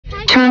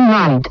turn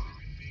right.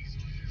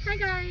 Hi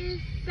guys,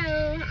 so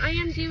I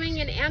am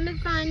doing an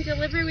Amazon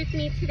deliver with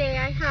me today.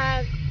 I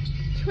have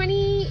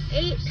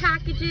 28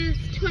 packages,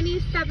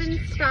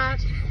 27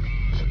 stops.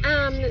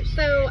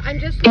 So I'm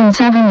just in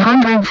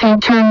 700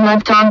 feet turn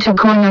left onto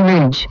Corner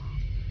Ridge.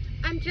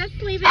 I'm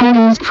just leaving. Head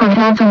east for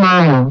half a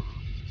mile.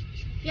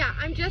 Yeah,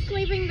 I'm just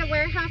leaving the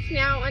warehouse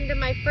now onto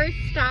my first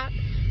stop.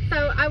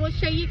 So I will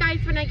show you guys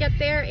when I get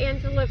there and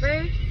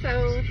deliver.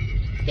 So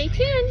stay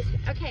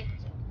tuned. Okay.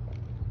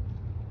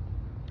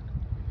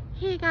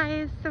 Hey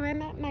guys, so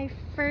I'm at my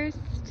first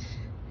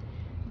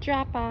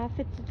drop off.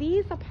 It's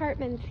these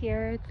apartments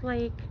here. It's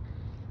like,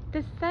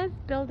 this says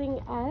building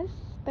S,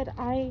 but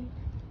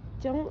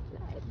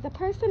the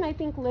person I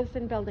think lives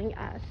in building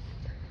S.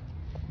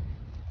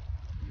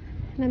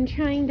 And I'm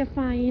trying to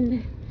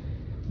find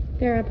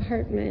their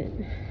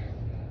apartment.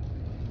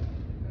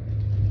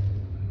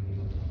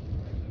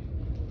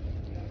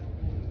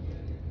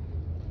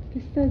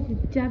 This says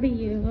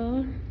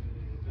W.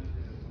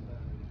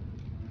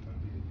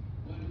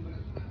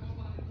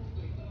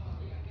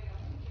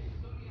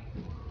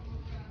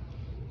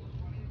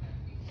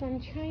 So I'm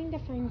trying to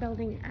find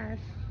building S,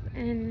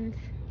 and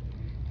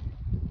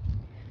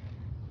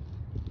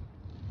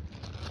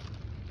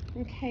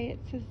okay, it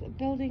says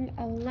building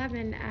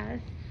 11S.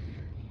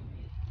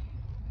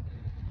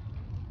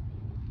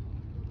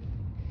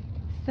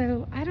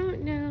 So I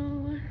don't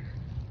know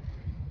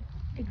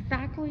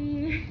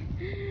exactly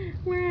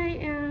where I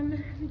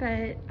am,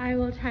 but I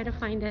will try to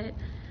find it.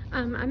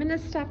 I'm gonna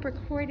stop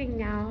recording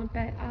now,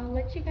 but I'll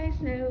let you guys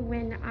know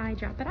when I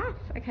drop it off.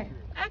 Okay.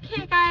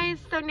 Okay guys,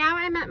 so now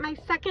I'm at my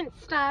second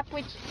stop,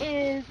 which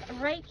is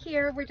right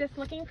here. We're just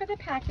looking for the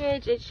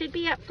package. It should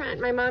be up front.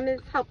 My mom is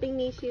helping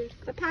me. She's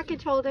the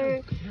package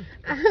holder.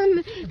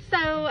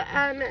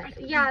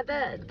 Yeah,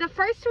 the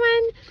first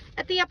one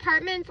at the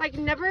apartments, I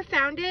never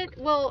found it.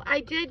 Well,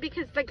 I did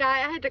because I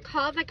had to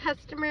call the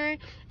customer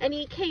and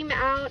he came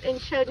out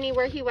and showed me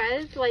where he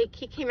was. Like,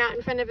 he came out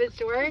in front of his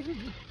door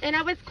and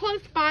I was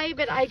close by,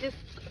 but I just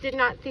did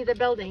not see the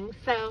building.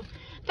 So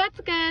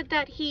that's good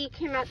that he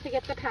came out to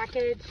get the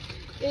package.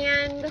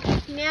 And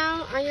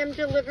now I am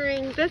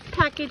delivering this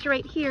package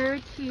right here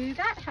to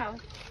that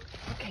house.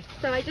 Okay.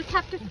 So I just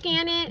have to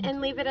scan it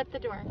and leave it at the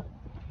door.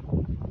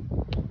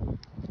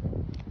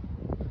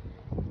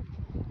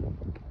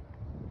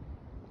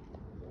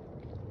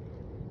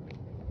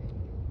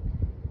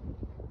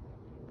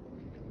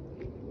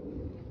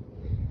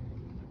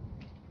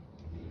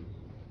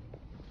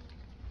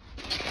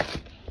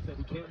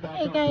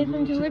 Hey guys,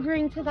 I'm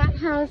delivering to that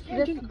house.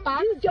 This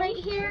box right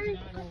here,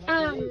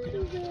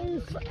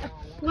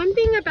 one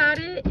thing about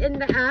it in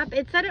the app,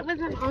 it said it was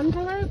an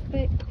envelope,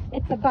 but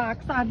it's a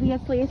box,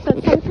 obviously. So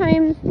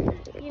sometimes,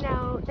 you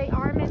know, they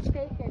are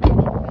mistaken.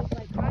 It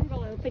says like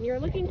envelope, and you're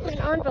looking for an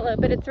envelope,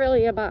 but it's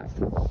really a box.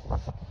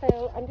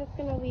 So I'm just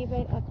gonna leave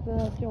it at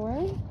the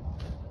door.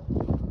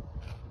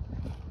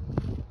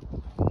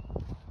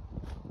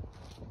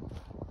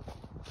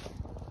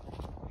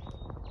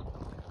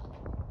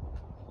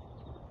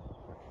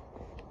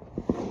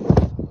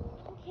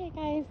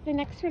 Guys, the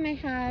next one I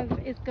have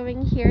is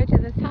going here to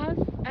this house.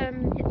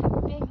 It's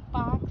a big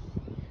box,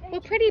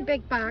 well, pretty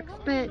big box,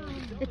 but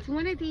it's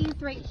one of these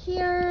right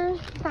here.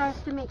 So I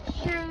have to make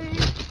sure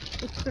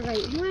it's the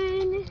right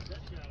one,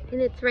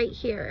 and it's right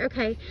here.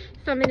 Okay,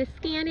 so I'm going to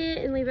scan it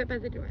and leave it by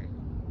the door.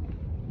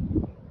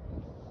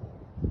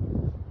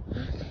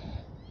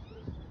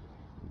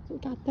 We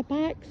got the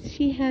box.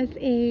 She has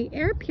a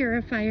air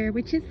purifier,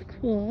 which is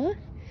cool.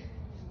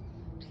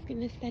 I'm just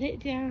going to set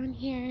it down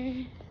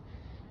here.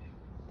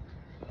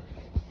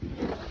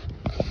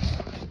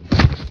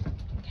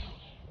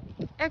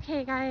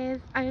 Okay guys,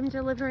 I am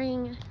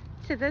delivering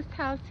to this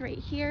house right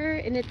here,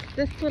 and it's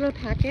this little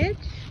package.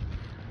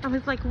 I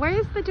was like,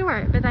 where's the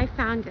door? But I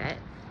found it,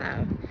 so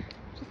I'm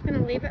just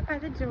gonna leave it by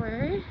the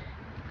door.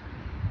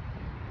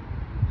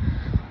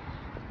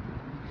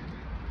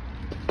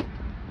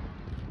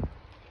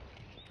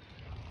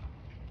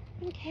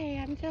 Okay,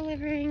 I'm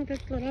delivering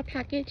this little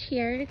package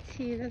here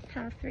to this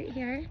house right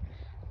here,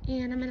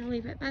 and I'm gonna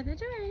leave it by the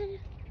door.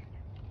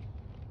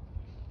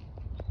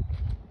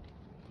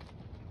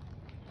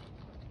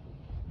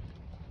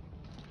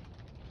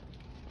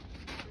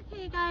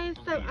 Hey guys,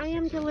 so I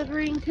am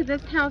delivering to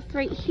this house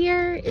right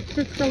here. It's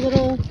just a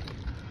little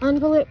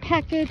envelope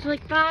package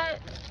like that,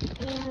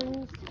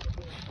 and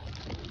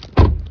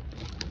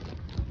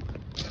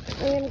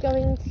I am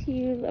going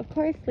to, of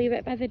course, leave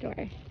it by the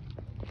door.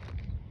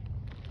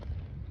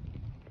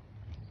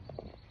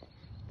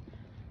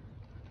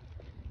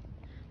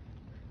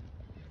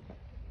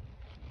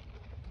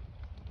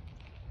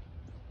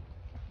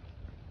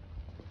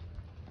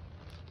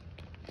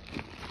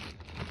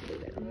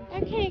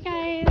 Okay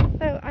guys,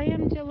 so I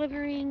am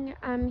delivering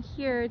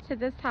here to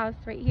this house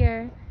right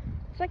here.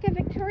 It's like a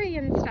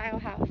Victorian style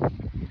house.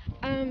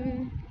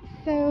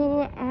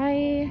 So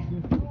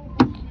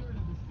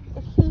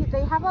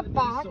they have a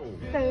box,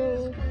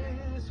 so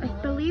I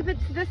believe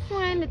it's this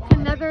one. It's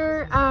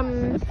another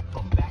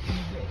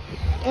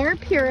air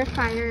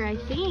purifier, I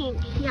think.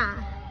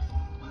 Yeah.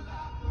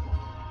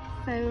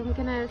 so I'm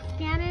gonna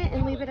scan it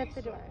and leave it at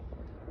the door.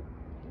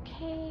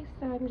 Okay,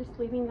 so I'm just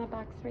leaving the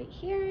box right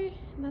here,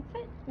 and that's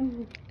it.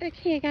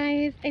 Okay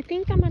guys, I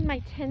think I'm on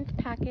my 10th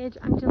package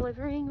I'm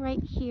delivering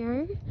right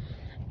here,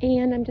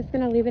 and I'm just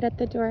gonna leave it at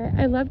the door.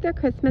 I love their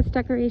Christmas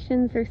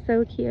decorations, they're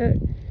so cute.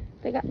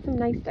 They got some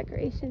nice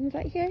decorations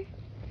right here.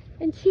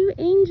 And 2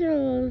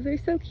 angels, they're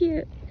so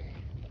cute.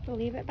 I'll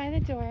leave it by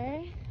the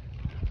door.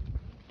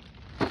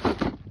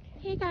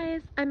 Hey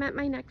guys, I'm at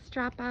my next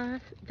drop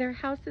off. Their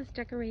house is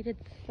decorated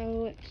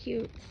so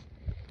cute.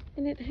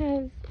 And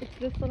it's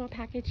this little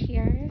package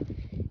here.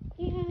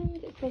 And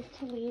it says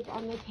to leave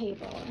on the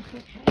table.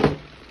 Okay, so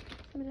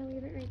I'm gonna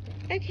leave it right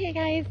there. Okay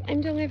guys,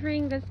 I'm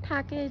delivering this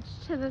package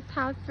to this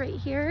house right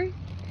here.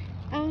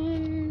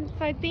 So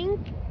I think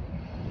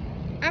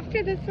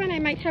after this one I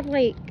might have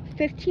like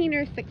 15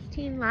 or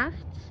 16 left.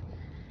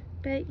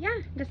 But yeah,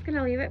 I'm just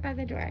gonna leave it by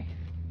the door.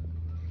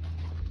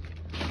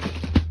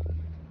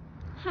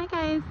 Hi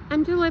guys,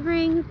 I'm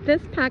delivering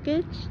this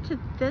package to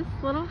this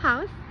little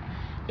house,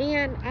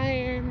 and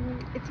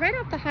it's right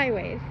off the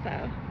highway,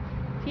 so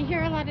if you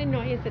hear a lot of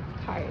noise,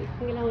 it's cars.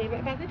 I'm gonna leave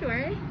it by the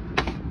door.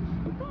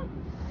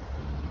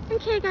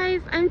 Okay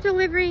guys, I'm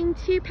delivering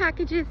 2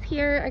 packages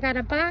here. I got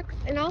a box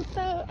and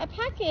also a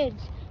package.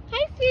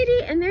 Hi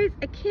sweetie, and there's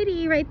a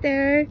kitty right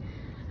there.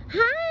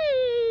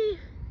 Hi!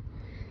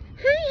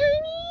 Hi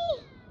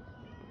honey!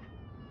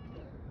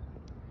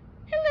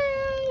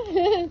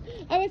 Hello!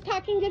 I was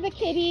talking to the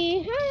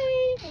kitty.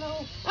 Hi!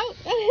 Hello. Oh,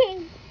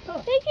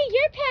 thank you,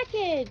 your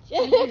package.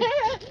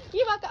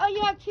 You're welcome. Oh,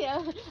 you have 2.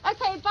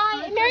 Okay,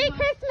 bye. Merry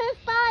Christmas.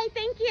 Bye.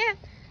 Thank you.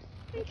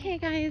 Okay,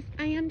 guys,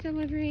 I am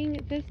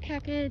delivering this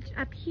package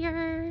up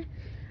here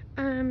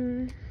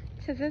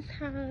to this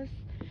house.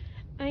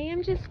 I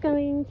am just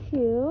going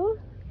to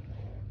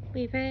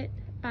leave it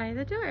by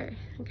the door.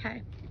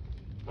 Okay.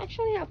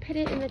 Actually, I'll put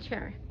it in the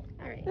chair.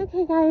 All right.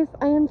 Okay, guys,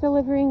 I am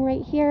delivering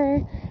right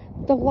here.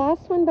 The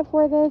last one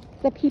before this,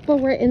 the people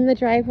were in the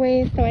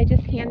driveway, so I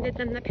just handed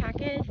them the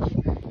package.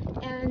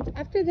 And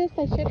after this,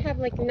 I should have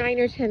like 9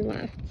 or 10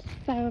 left.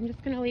 So I'm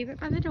just gonna leave it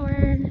by the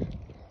door.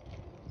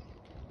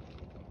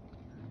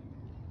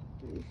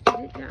 Set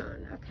it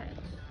down. Okay.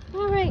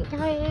 All right,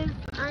 guys.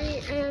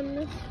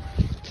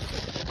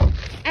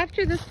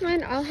 After this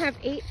one, I'll have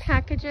 8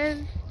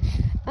 packages.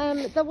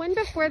 The one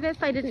before this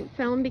I didn't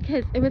film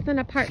because it was an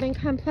apartment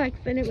complex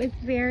and it was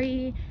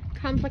very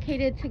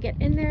complicated to get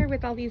in there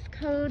with all these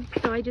codes,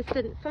 so I just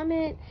didn't film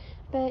it.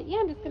 But yeah,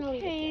 I'm just gonna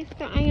leave it. Okay,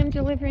 so I am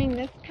delivering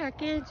this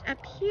package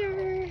up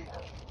here.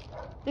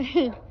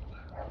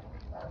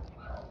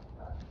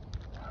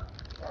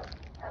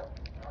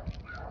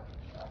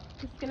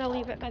 Just gonna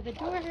leave it by the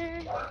door.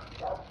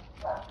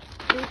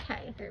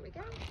 Okay, here we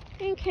go.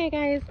 Okay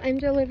guys, I'm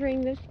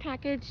delivering this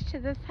package to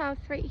this house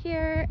right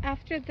here.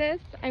 After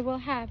this, I will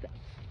have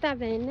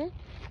 7.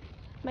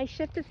 My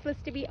shift is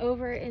supposed to be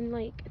over in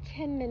like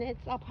 10 minutes.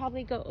 I'll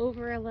probably go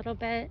over a little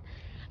bit.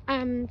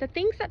 The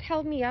things that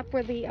held me up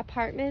were the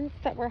apartments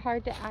that were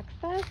hard to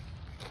access.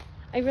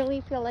 I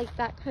really feel like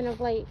that kind of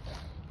like,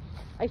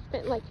 I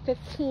spent like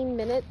 15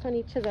 minutes on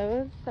each of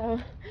those. So,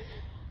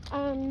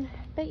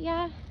 but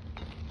yeah,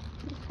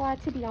 I'm just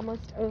glad to be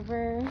almost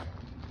over.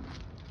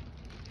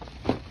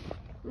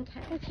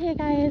 Okay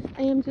guys,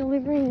 I am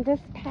delivering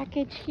this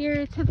package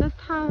here to this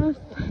house,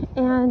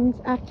 and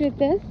after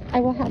this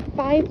I will have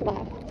 5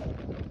 left.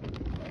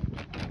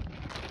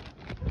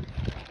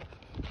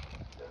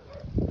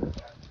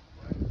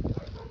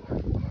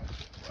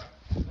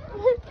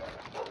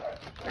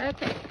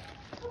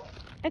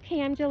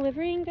 Okay, I'm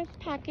delivering this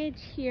package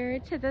here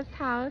to this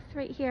house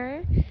right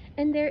here,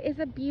 and there is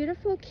a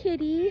beautiful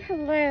kitty.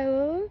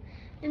 Hello.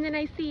 And then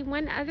I see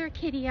one other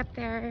kitty up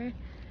there.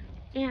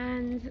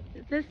 And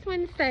this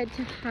one said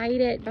to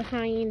hide it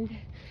behind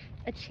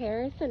a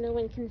chair so no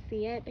one can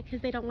see it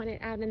because they don't want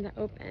it out in the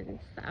open.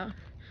 So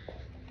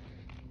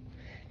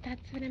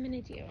that's what I'm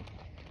gonna do.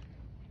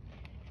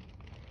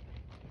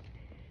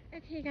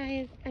 Okay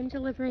guys, I'm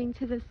delivering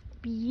to this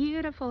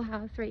beautiful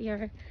house right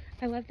here.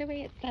 I love the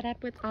way it's set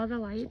up with all the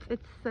lights.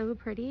 It's so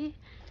pretty.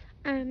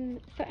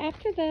 So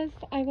after this,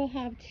 I will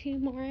have 2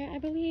 more, I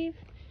believe.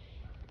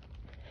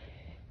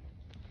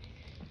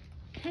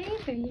 Okay,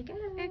 there you go.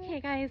 Okay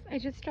guys, I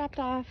just dropped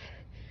off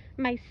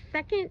my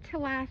second to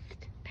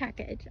last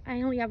package.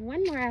 I only have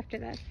 1 more after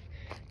this.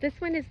 This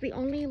one is the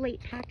only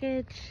late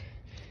package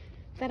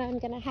that I'm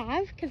gonna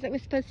have because it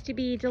was supposed to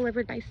be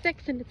delivered by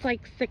 6 and it's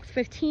like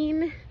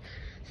 6:15.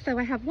 So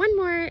I have 1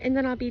 more and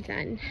then I'll be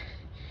done.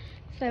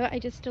 So I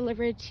just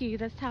delivered to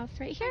this house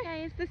right here.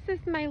 Hey guys, this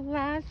is my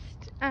last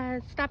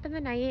stop of the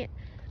night.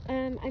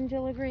 I'm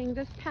delivering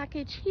this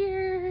package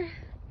here.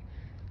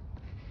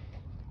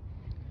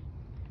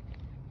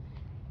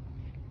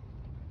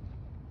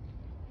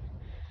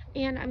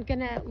 And I'm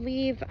gonna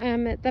leave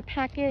the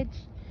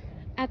package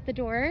at the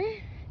door.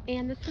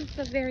 And this is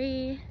the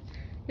very,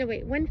 no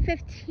wait,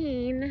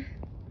 115.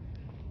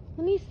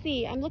 Let me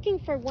see, I'm looking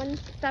for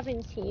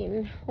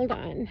 117. Hold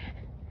on.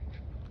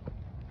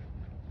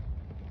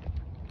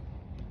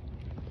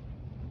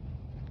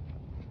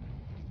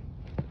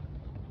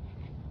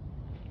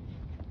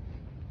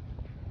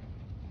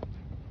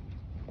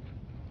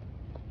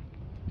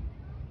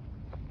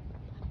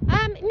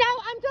 No,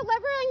 I'm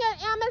delivering an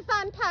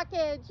Amazon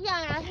package.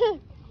 Yeah.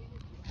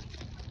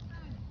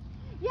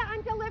 Yeah,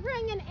 I'm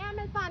delivering an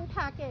Amazon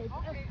package.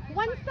 Okay,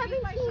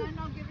 117.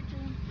 I'll give it to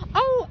him.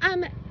 Oh,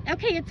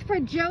 okay, it's for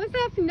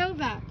Joseph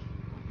Novak.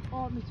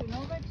 Oh, Mr.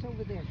 Novak's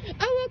over there.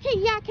 Oh, okay,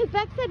 yeah, because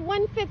that said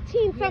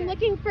 115, so I'm Yeah.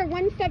 looking for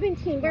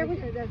 117. Where was?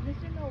 That's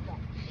Mr. Novak.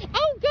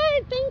 Oh,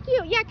 good, thank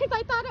you. Yeah, because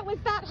I thought it was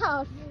that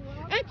house. You're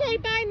welcome. Okay,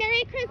 bye.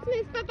 Merry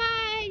Christmas.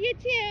 Bye-bye. You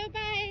too.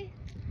 Bye.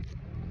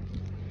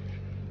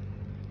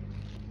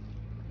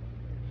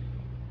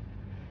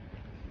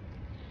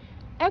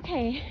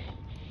 Okay,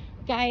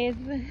 guys.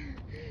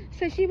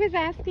 So she was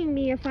asking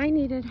me if I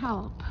needed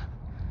help.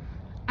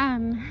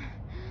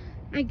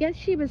 I guess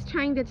she was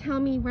trying to tell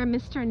me where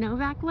Mr.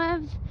 Novak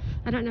lives.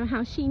 I don't know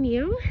how she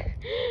knew,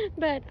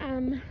 but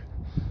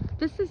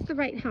this is the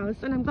right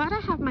house, and I'm glad I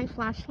have my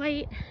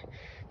flashlight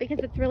because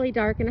it's really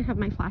dark and I have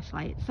my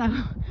flashlight. So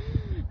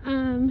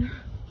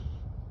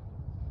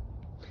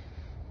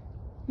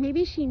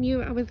maybe she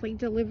knew I was like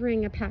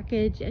delivering a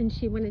package and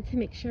she wanted to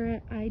make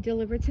sure I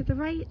delivered to the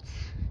right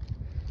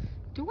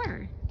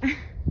door.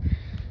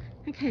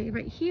 Okay,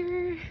 right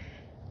here.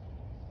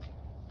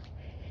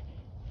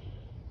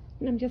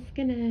 And I'm just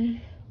gonna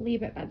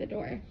leave it by the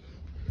door.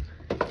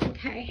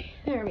 Okay,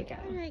 there we go.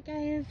 All right,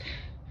 guys.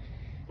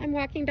 I'm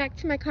walking back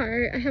to my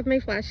car. I have my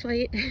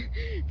flashlight.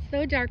 It's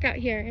so dark out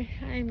here.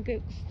 I'm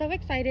so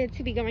excited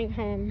to be going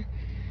home.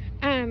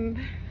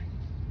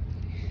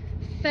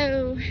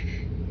 So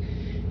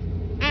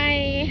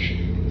I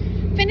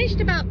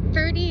finished about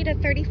 30 to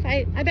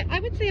 35, I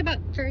would say about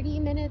 30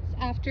 minutes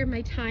after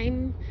my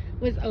time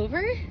was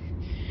over.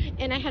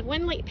 And I had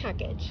one late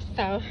package,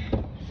 so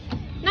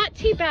not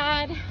too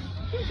bad.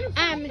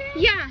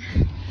 Yeah.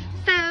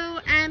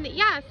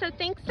 So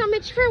thanks so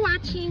much for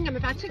watching. I'm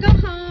about to go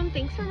home.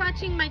 Thanks for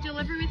watching my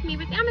Deliver With Me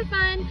with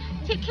Amazon.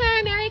 Take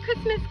care. Merry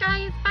Christmas,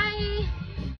 guys. Bye.